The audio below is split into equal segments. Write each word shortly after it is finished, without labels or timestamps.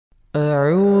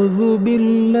أعوذ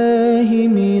بالله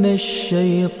من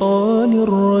الشيطان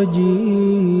الرجيم.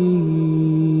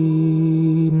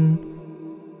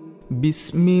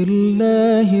 بسم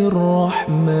الله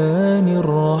الرحمن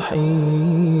الرحيم.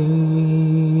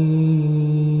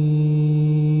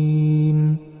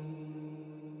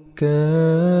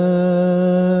 كافها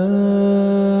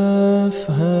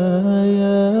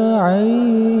يا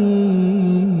عين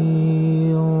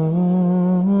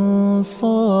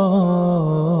صاد.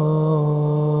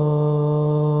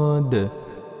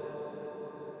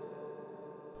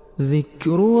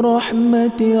 ذكر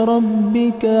رحمة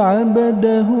ربك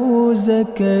عبده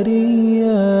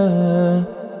زكريا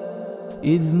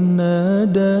إذ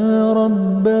نادى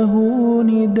ربه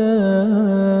نداء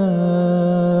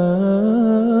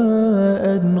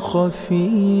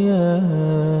خفيا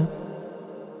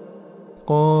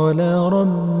قال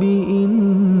رب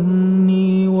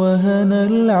إني وهن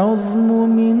العظم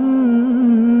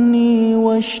مني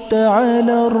واشتعل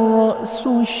الرأس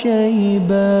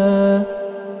شيبا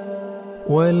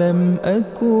ولم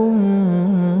أكن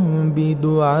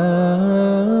بدعائك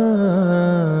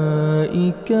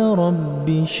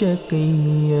رب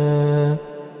شقيا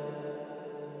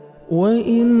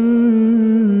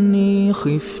وإني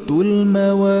خفت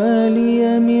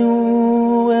الموالي من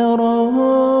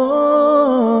ورائي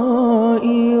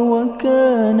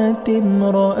وكانت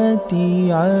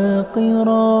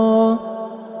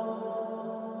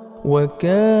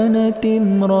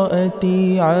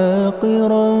امرأتي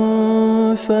عاقرا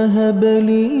فهب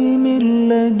لي من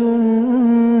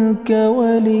لدنك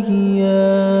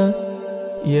وليا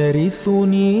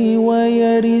يرثني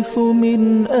ويرث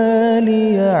من آل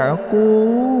يعقوب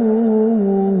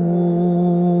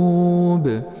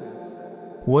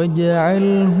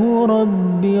واجعله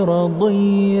رب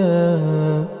رضيا.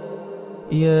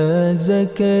 يا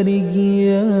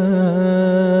زكريا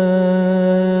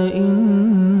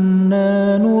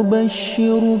إنا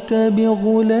نبشرك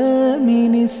بغلام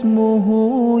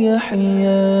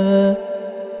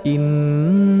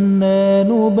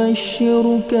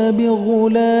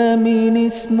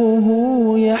اسمه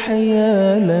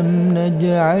يحيى لم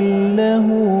نجعل له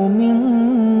من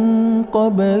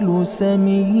قبل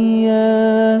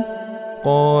سميا.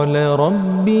 قال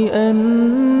رب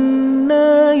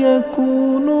أنى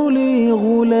يكون لي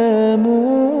غلام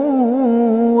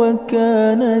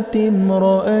وكانت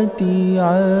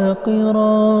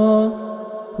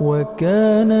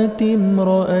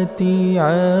امرأتي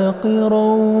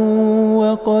عاقرا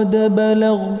وقد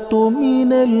بلغت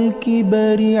من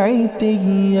الكبر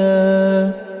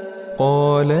عتيا.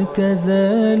 قال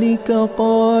كذلك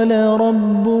قال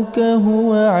ربك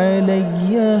هو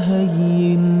علي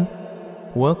هين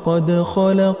وقد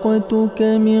خلقتك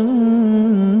من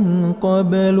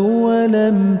قبل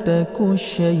ولم تك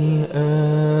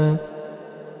شيئا.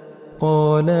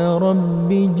 قال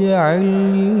رب اجعل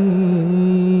لي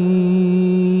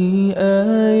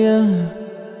آية.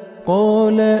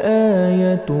 قال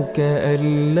آيتك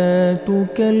ألا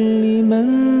تكلم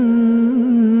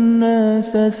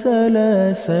الناس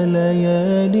 3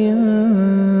 ليال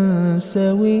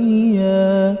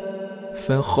سويا.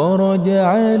 فخرج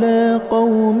على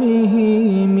قومه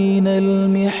من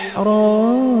المحراب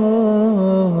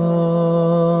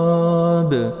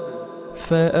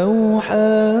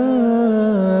فأوحى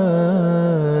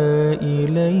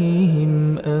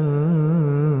إليهم أن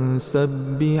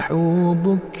سبحوا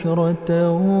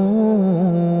بكرة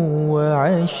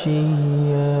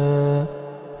وعشيا.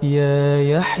 يا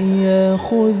يحيى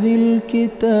خذ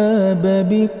الكتاب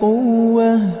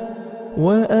بقوة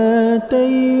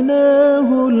وآتيناه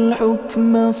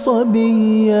الحكم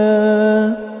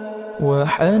صبيا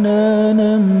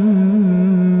وحنانا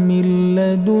من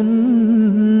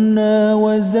لدنا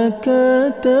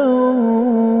وزكاة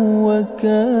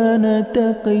وكان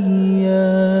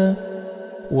تقيا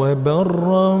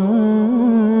وبرا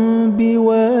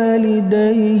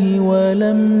بوالديه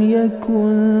ولم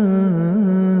يكن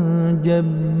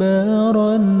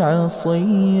جبارا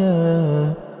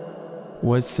عصيا.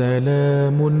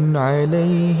 وسلام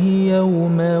عليه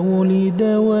يوم ولد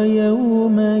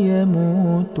ويوم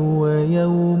يموت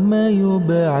ويوم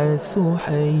يبعث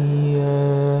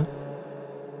حيا.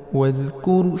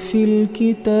 واذكر في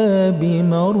الكتاب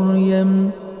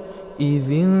مريم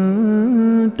إذ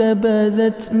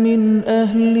انتبذت من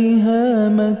أهلها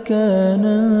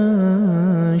مكانا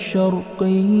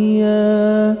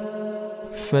شرقيا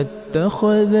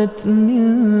فاتخذت من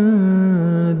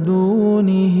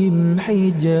دونهم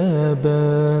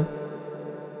حجابا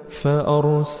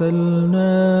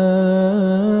فأرسلنا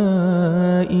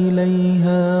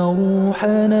إليها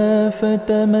روحنا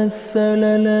فتمثل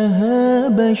لها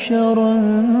بشرا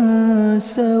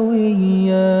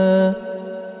سويا.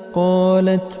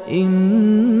 قالت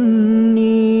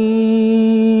إني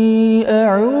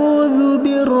أعوذ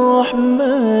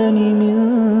بالرحمن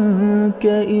منك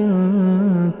إن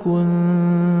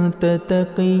كنت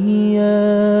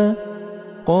تقيا.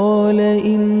 قال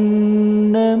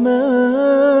إنما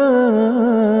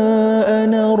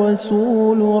أنا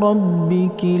رسول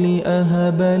ربك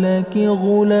لأهب لك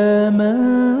غلاما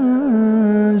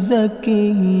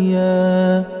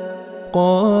زكيا.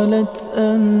 قالت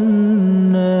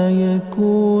أنى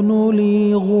يكون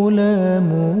لي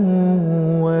غلام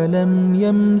ولم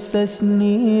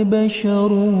يمسسني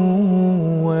بشر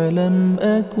ولم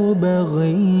أك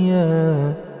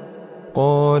بغيا.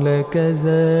 قال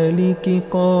كذلك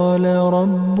قال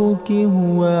ربك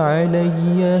هو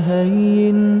علي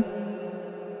هين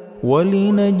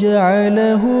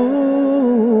ولنجعله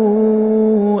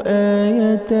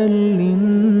آية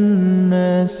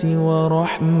للناس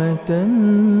ورحمة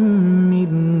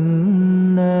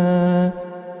منا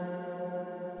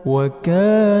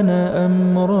وكان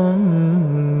أمرا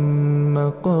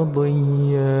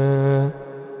مقضيا.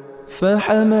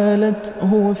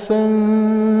 فحملته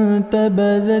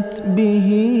فانتبذت به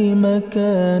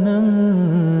مكانا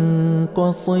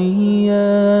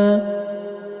قصيا.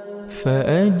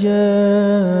 فأجاءها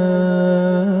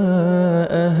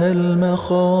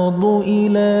المخاض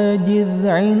إلى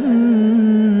جذع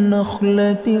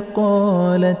النخلة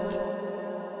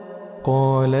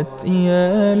قالت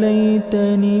يا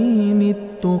ليتني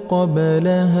مت قبل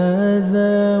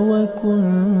هذا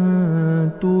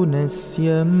وكنت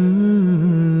نسيا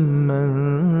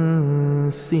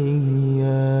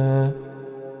منسيا.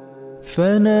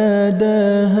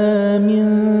 فناداها من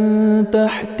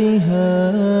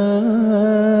تحتها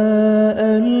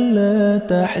ألا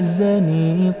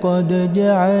تحزني قد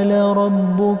جعل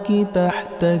ربك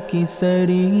تحتك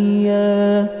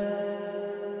سريا.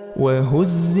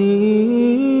 وهزي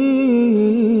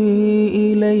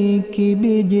إليك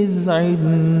بجذع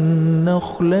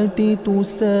النخلة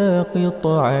تساقط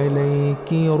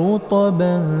عليك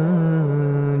رطبا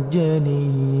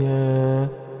جنيا.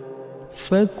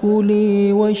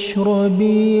 فكلي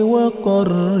واشربي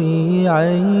وقري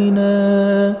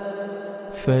عينا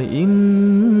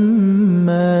فإما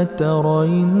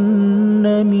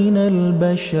ترين من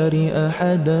البشر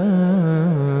أحدا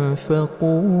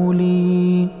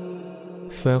فقولي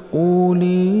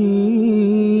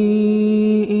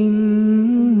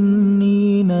إني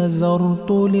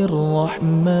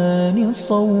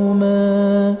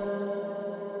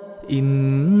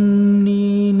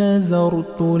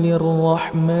نذرت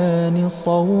للرحمن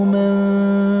صوما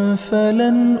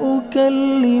فلن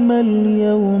أكلم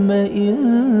اليوم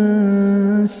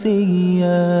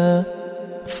إنسيا.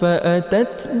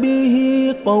 فأتت به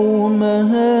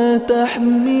قومها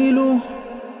تحمله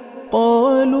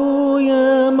قالوا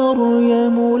يا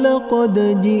مريم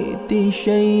لقد جئت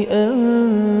شيئا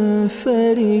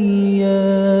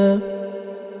فريا.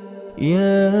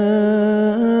 يا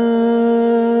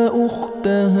أخت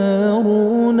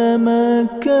هارون ما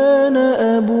كان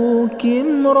أبوك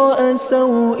امرأ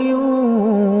سوء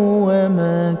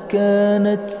وما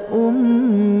كانت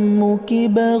أمك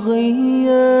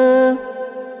بغيا.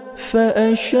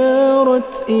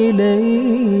 فأشارت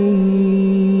إليه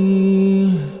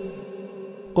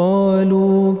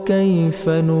قالوا كيف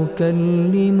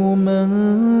نكلم من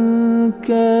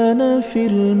كان في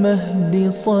المهد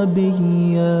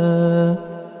صبيا.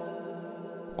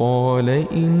 قال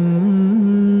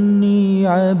إني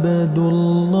عبد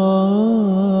الله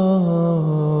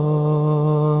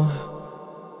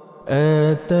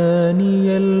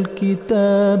آتاني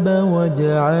الكتاب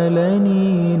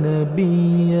وجعلني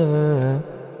نبيا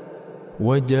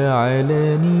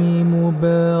وجعلني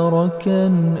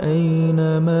مباركا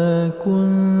أينما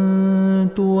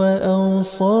كنت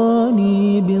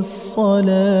وأوصاني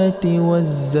بالصلاة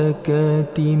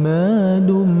والزكاة ما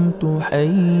دمت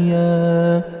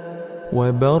حيا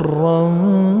وبرا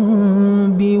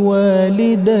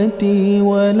بوالدتي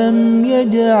ولم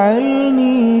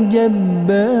يجعلني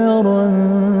جبارا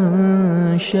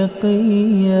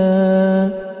شقيا.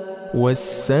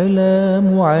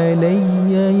 والسلام علي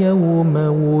يوم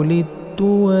ولدت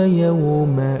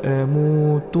ويوم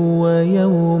أموت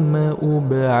ويوم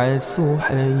أبعث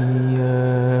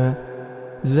حيا.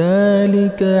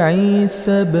 ذلك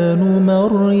عيسى بن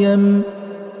مريم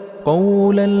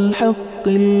قول الحق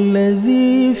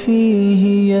الذي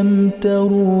فيه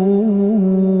يمترون.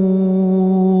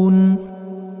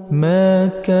 ما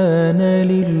كان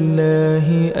لله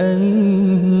أن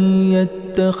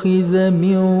يتخذ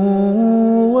من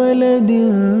ولد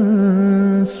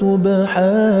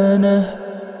سبحانه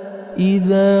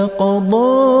إذا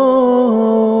قضى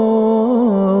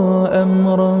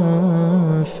أمرا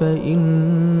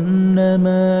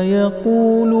فإنما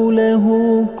يقول له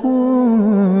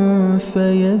كن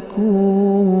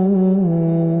فيكون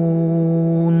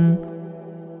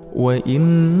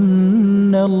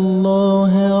وإن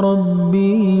الله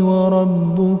ربي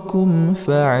وربكم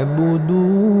فاعبدوه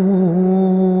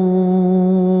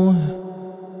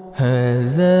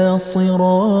هذا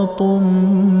صراط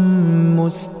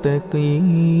مستقيم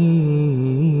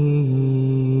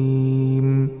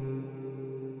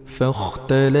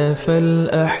فاختلف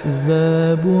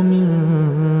الأحزاب من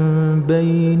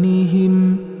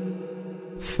بينهم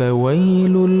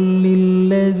فويل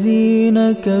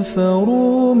للذين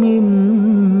كفروا من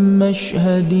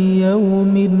مشهد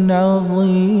يوم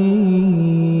عظيم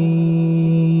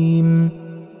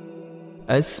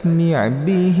أسمع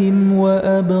بهم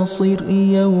وأبصر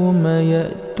يوم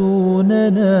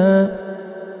يأتوننا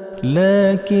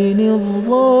لكن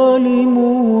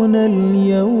الظالمون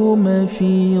اليوم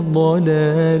في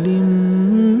ضلال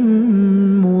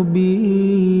مبين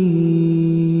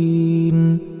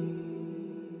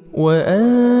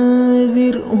وأنذرهم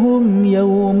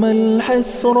يوم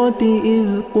الحسرة إذ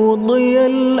قضي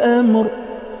الأمر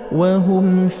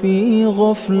وهم في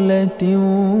غفلة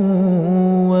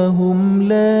وهم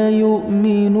لا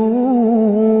يؤمنون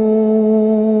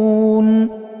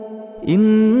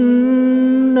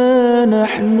إنا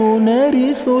نحن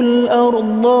نرث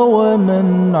الأرض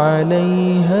ومن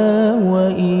عليها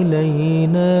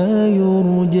وإلينا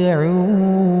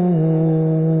يرجعون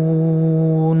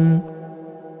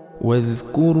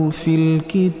واذكر في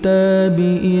الكتاب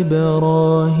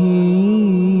إبراهيم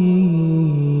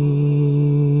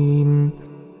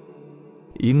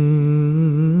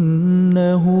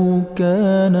إنه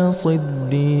كان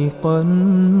صديقا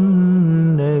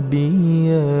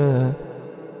نبيا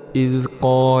إذ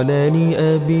قال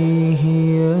لأبيه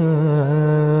يا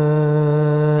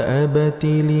أبت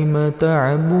لم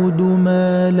تعبد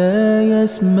ما لا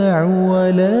يسمع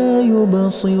ولا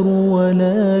يبصر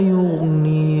ولا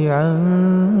يغني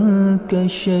عنك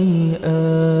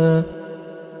شيئا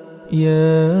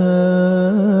يا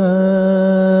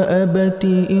أبت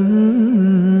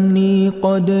إني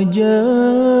قد جاءني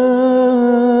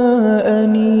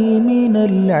من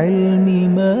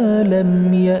العلم ما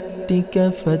لم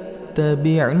يأتك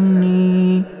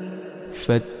فاتبعني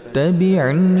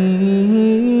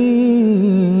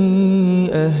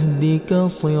أهدك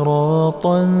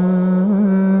صراطا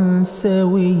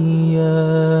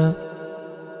سويا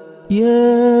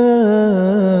يا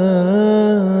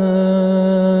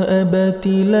أبت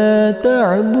لا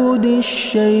تعبد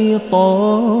الشيطان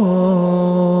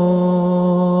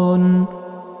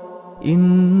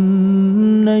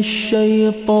إن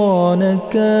الشيطان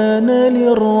كان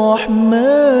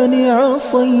للرحمن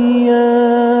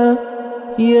عصيا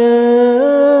يا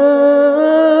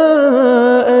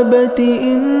أبت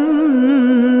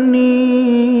إني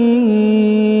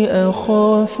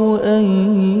أخاف أن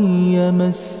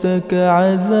يمسك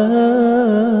عذاب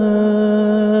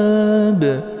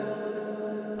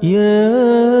يا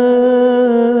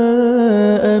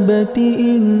أبت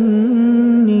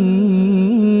إني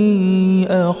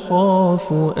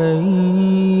أخاف أن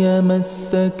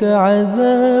يمسك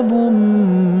عذاب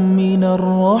من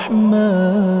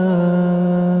الرحمن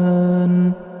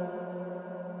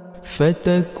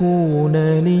فتكون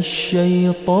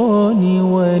للشيطان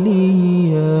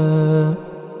وليا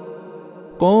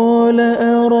قال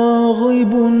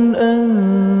أراغب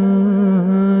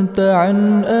أنت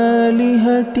عن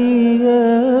آلهتي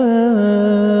يا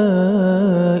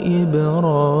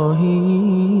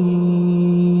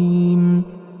إبراهيم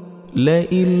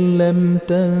لئن لم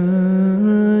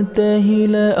تنته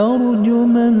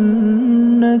لأرجمنك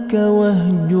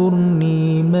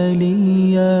واهجرني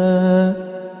مليا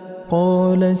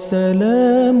قال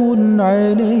سلام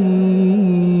عليك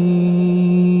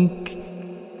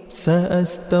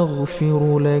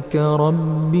سأستغفر لك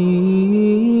ربي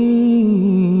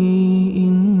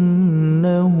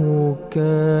إنه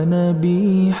كان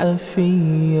بي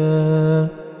حفيا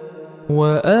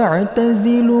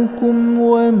وأعتزلكم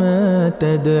وما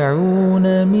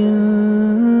تدعون من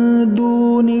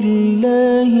دون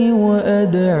الله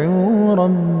وأدعو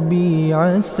ربي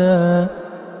عسى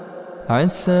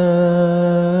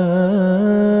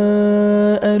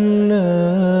ألا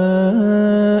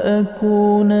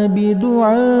أكون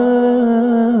بدعاء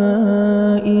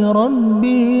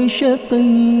ربي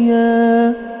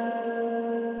شقيا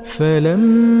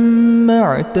فلما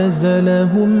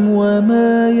اعتزلهم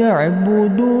وما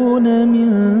يعبدون من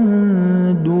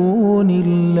دون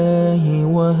الله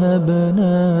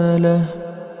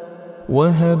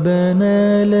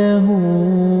وهبنا له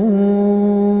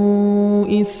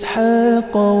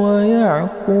إسحاق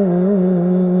ويعقوب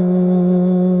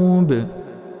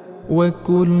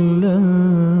وكلا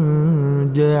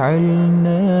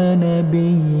جعلنا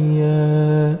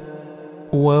نبيا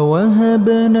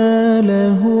ووهبنا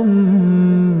لهم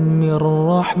من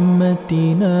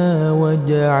رحمتنا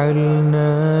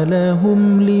وجعلنا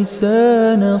لهم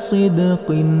لسان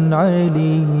صدق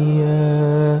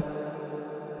عليا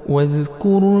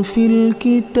واذكر في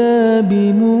الكتاب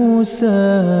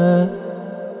موسى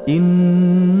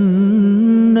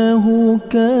إنه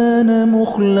كان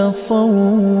مخلصا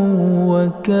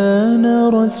وكان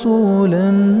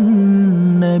رسولا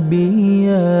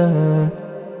نبيا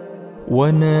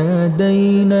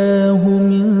وناديناه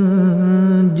من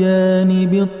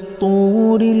جانب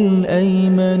الطور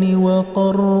الأيمن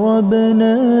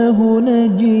وقربناه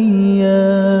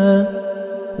نجيا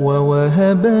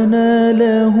ووهبنا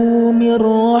له من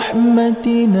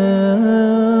رحمتنا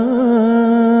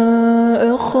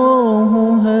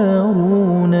أخاه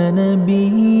هارون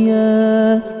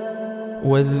نبيا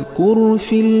واذكر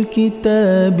في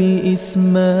الكتاب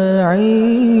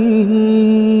إسماعيل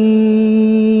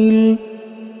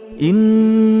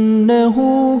إنه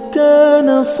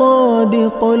كان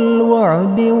صادق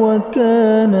الوعد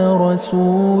وكان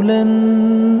رسولا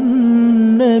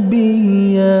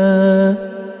نبيا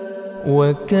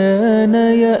وكان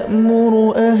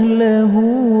يأمر أهله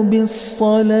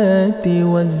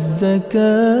بالصلاة والزكاة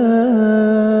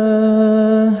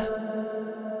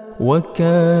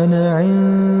وكان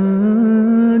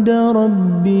عند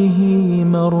ربه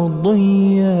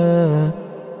مرضيا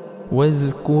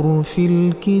واذكر في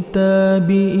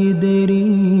الكتاب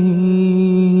إدريس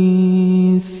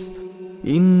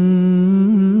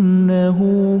إنه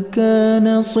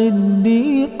كان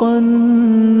صديقا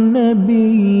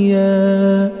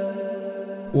نبيا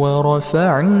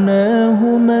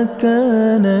ورفعناه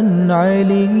مكانا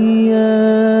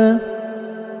عليا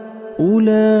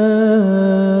أولئك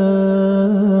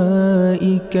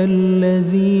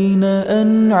الذين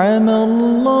أنعم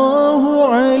الله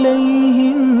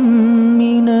عليهم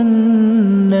من النبيين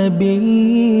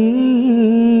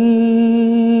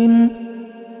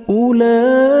أولئك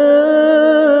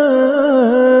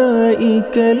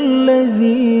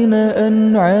الذين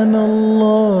أنعم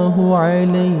الله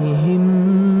عليهم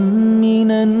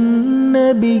من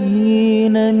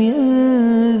النبيين من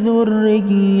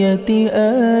ذرية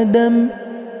آدم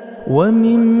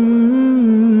وممن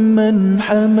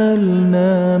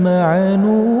حملنا مع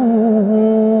نوح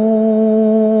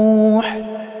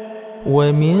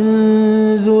ومن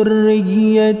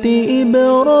ذرية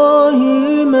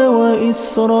إبراهيم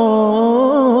وإسرائيل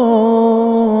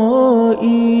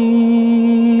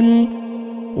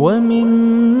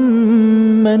وممن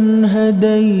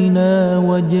هدينا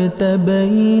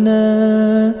واجتبينا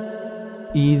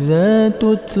إذا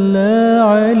تتلى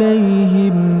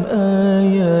عليهم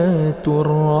آيات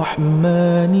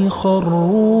الرحمن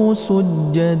خروا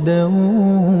سجدا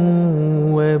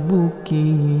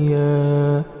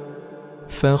وبكيا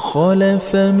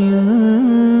فخلف من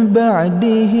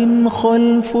بعدهم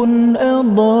خلف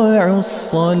أضاعوا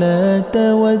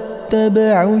الصلاة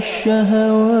واتبعوا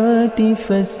الشهوات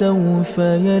فسوف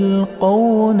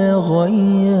يلقون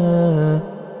غيا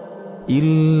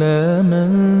إلا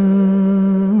من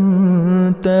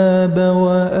تاب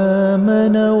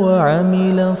وآمن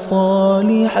وعمل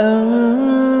صالحا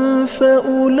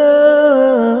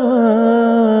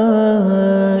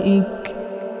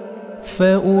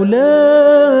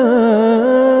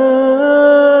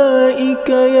فأولئك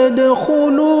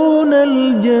يدخلون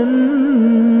الجنة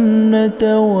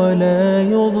ولا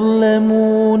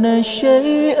يظلمون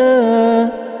شيئا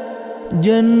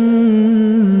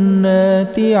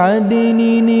جنات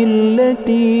عدن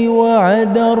التي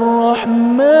وعد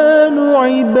الرحمن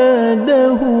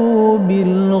عباده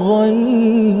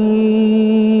بالغيب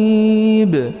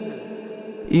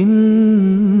إنه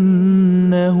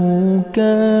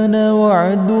كان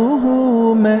وعده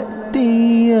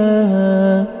مأتيا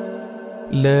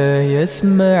لا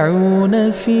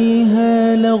يسمعون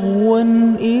فيها لغوا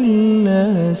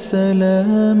إلا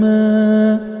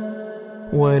سلاما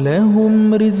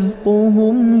ولهم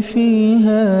رزقهم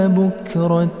فيها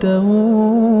بكرة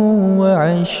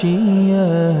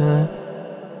وعشيا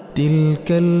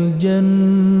تلك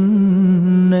الجنة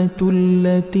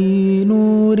التي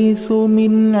نورث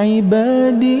من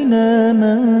عبادنا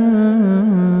من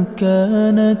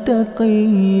كان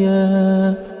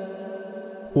تقيا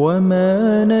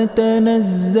وما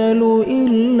نتنزل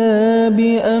إلا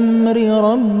بأمر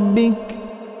ربك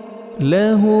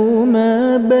له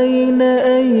ما بين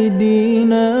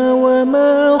أيدينا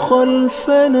وما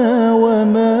خلفنا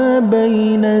وما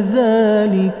بين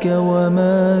ذلك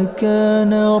وما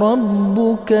كان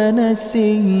ربك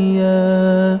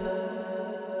نسيا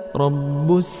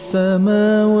رب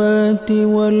السماوات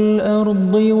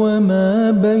والأرض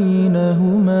وما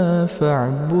بينهما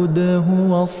فاعبده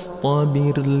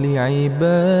واصطبر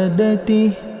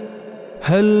لعبادته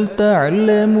هل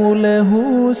تعلم له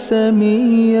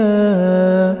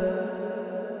سميا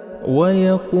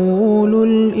ويقول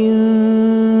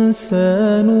الإنسان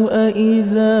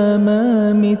أإذا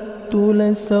ما مت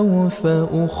لسوف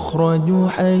أخرج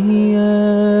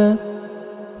حيا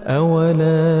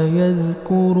أولا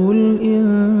يذكر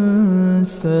الإنسان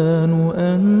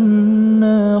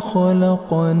أنا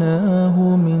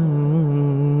خلقناه من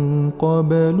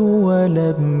قبل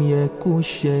ولم يك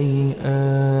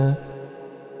شيئا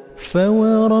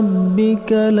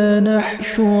فوربك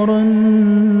لنحشرنهم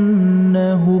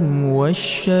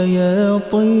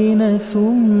والشياطين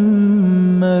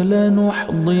ثم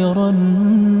لنحضرنهم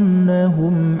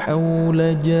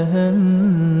حول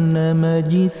جهنم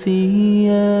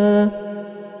جثيا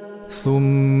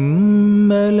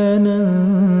ثم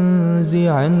لننزعن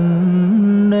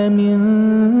من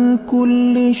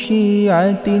كل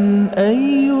شيعة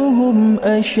أيهم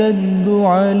أشد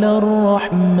على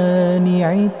الرحمن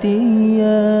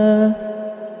عتيا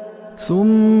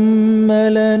ثم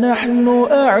لنحن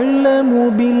أعلم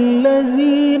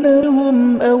بالذين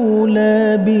هم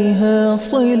أولى بها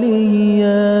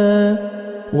صليا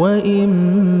وإن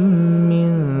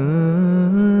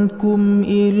منكم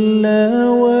إلا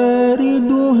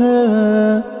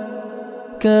واردها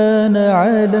كان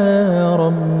على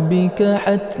ربك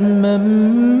حتما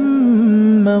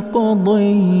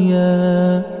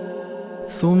مقضيا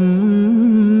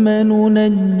ثم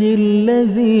ننجي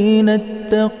الذين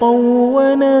اتقوا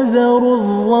ونذر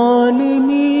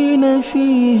الظالمين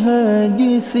فيها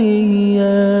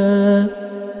جثيا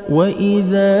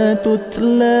وإذا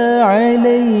تتلى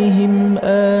عليهم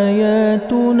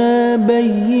آياتنا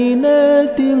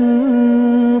بينات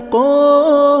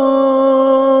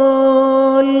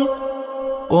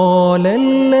قال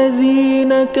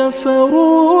الذين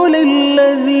كفروا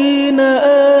للذين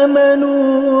آمنوا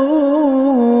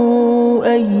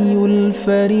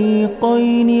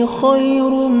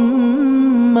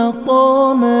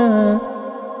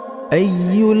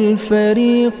أي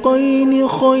الفريقين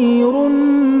خير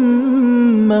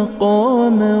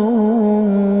مقاما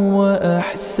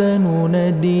وأحسن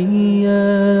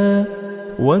نديا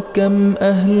وكم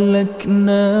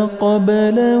أهلكنا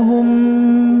قبلهم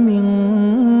من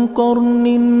قرن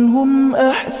هم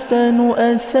أحسن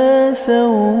أثاثا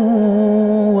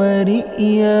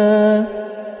ورئيا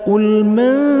قل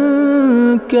من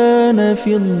كان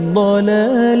في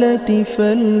الضلالة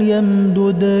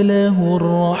فليمدد له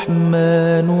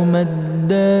الرحمن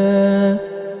مدا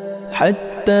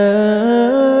حتى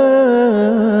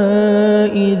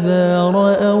إذا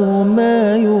رأوا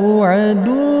ما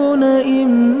يوعدون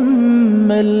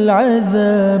إما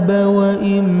العذاب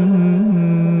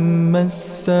وإما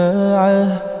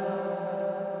الساعة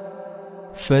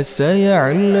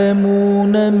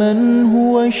فسيعلمون من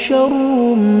هو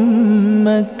شر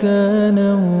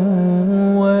مكانا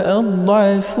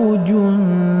وأضعف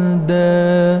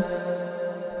جندا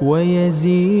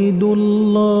ويزيد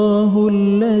الله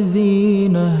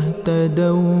الذين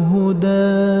اهتدوا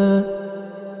هدى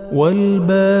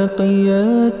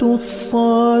والباقيات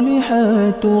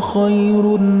الصالحات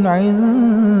خير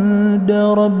عند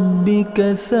ربك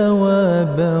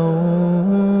ثوابا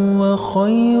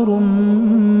وخير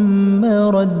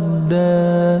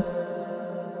مردا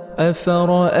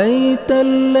أفرأيت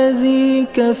الذي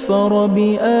كفر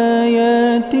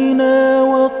بآياتنا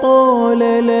وقال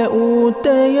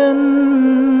لأوتين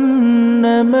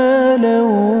مالا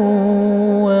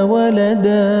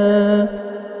وولدا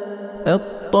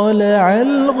اطلع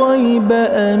الغيب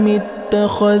أم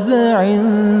اتخذ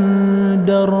عند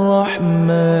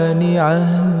الرحمن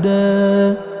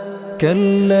عهدا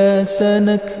كلا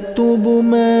سنكتب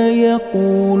ما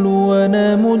يقول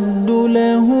ونمد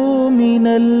له من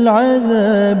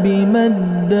العذاب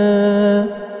مدا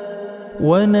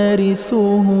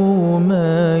ونرثه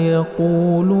ما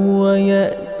يقول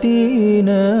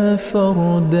ويأتينا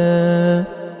فردا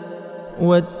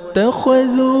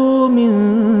واتخذوا من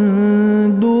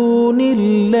دون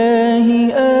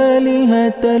الله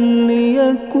آلهة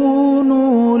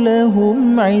ليكونوا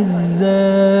لهم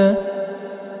عزا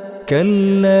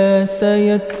كلا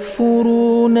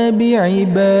سيكفرون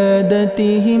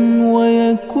بعبادتهم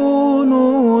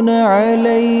ويكونون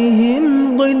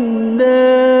عليهم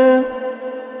ضدا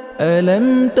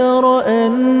ألم تر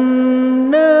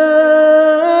أنا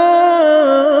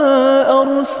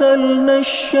أرسلنا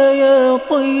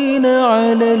الشياطين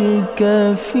على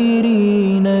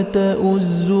الكافرين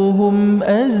تؤزهم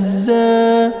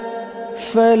أزا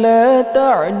فلا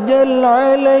تعجل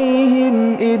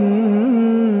عليهم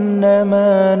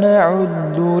إنما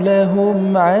نعد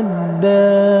لهم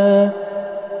عدا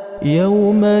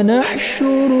يوم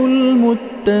نحشر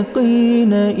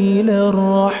المتقين إلى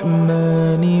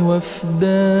الرحمن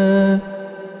وفدا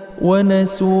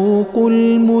ونسوق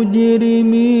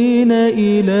المجرمين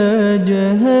إلى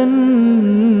جهنم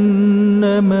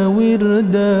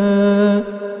وردا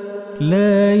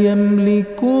لا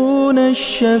يملكون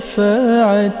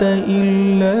الشفاعة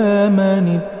إلا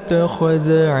من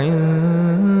اتخذ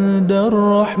عند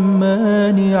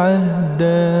الرحمن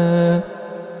عهدا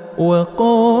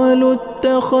وقالوا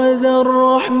اتخذ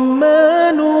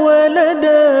الرحمن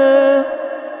ولدا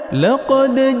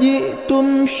لقد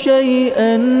جئتم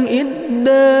شيئا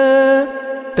إدا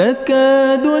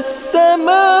تكاد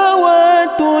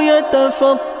السماوات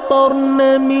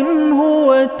يتفطرن منه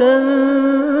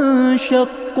وتنشق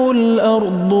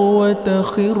الأرض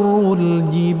وتخر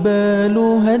الجبال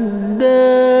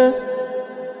هدا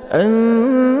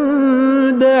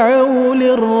أن دعوا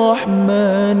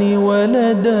للرحمن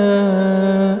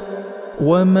ولدا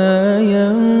وما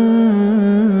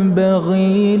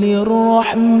ينبغي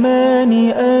للرحمن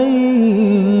أن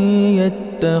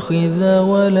يتخذ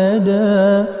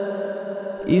ولدا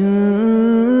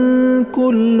إن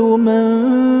كل من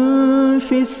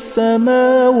في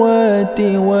السماوات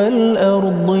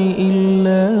والأرض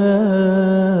إلا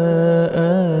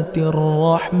آتي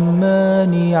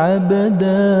الرحمن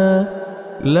عبدا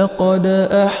لقد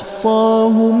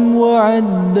أحصاهم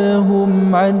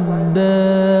وعدهم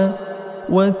عدا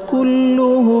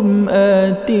وكلهم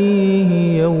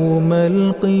آتيه يوم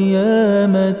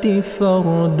القيامة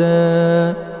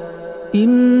فردا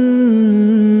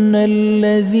إن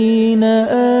الذين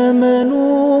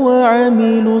آمنوا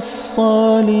وعملوا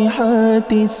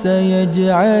الصالحات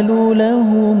سيجعل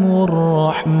لهم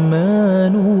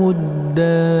الرحمن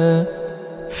ودا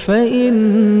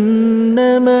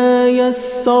فإنما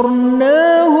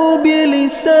يسرناه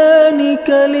بلسانك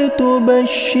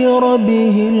لتبشر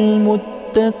به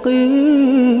المتقين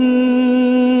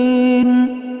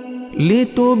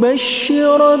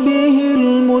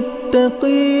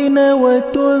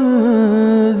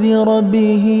وتنذر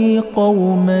به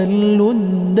قوما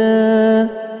لدا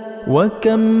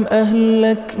وكم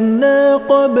أهلكنا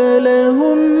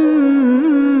قبلهم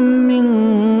من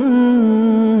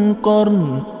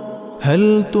قرن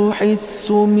هل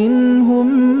تحس منهم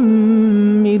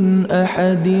من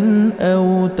أحد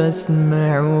أو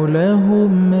تسمع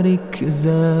لهم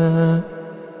ركزا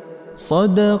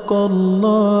صدق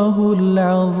الله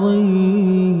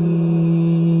العظيم.